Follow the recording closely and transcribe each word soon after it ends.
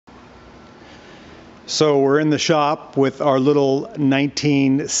So we're in the shop with our little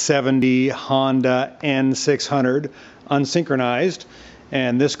 1970 Honda N600 unsynchronized,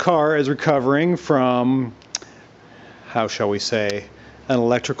 and this car is recovering from, how shall we say, an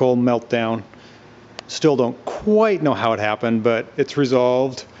electrical meltdown. Still don't quite know how it happened, but it's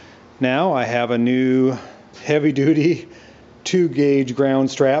resolved. Now I have a new heavy-duty 2-gauge ground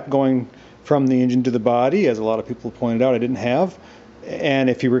strap going from the engine to the body, as a lot of people pointed out I didn't have. And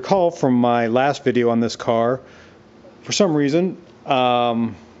if you recall from my last video on this car, for some reason,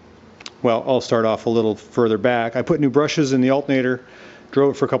 well, I'll start off a little further back. I put new brushes in the alternator,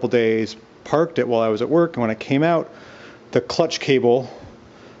 drove it for a couple days, parked it while I was at work, and when I came out, the clutch cable,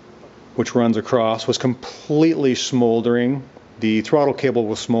 which runs across, was completely smoldering. The throttle cable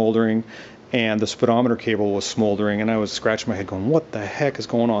was smoldering, and the speedometer cable was smoldering, and I was scratching my head going, what the heck is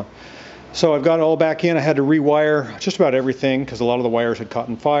going on? So I've got it all back in. I had to rewire just about everything because a lot of the wires had caught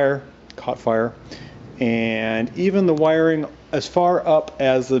fire, and even the wiring as far up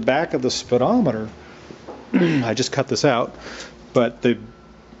as the back of the speedometer. I just cut this out, but the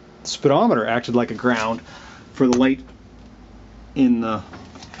speedometer acted like a ground for the light in the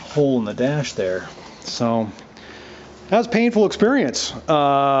hole in the dash there. So that was a painful experience.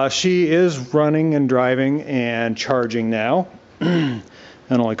 She is running and driving and charging now.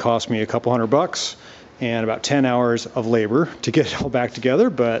 It only cost me a couple $100 and about 10 hours of labor to get it all back together,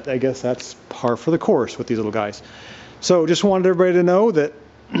 but I guess that's par for the course with these little guys. So just wanted everybody to know that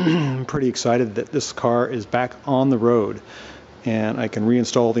I'm pretty excited that this car is back on the road, and I can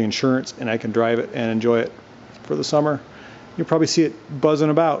reinstall the insurance and I can drive it and enjoy it for the summer. You'll probably see it buzzing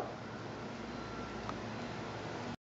about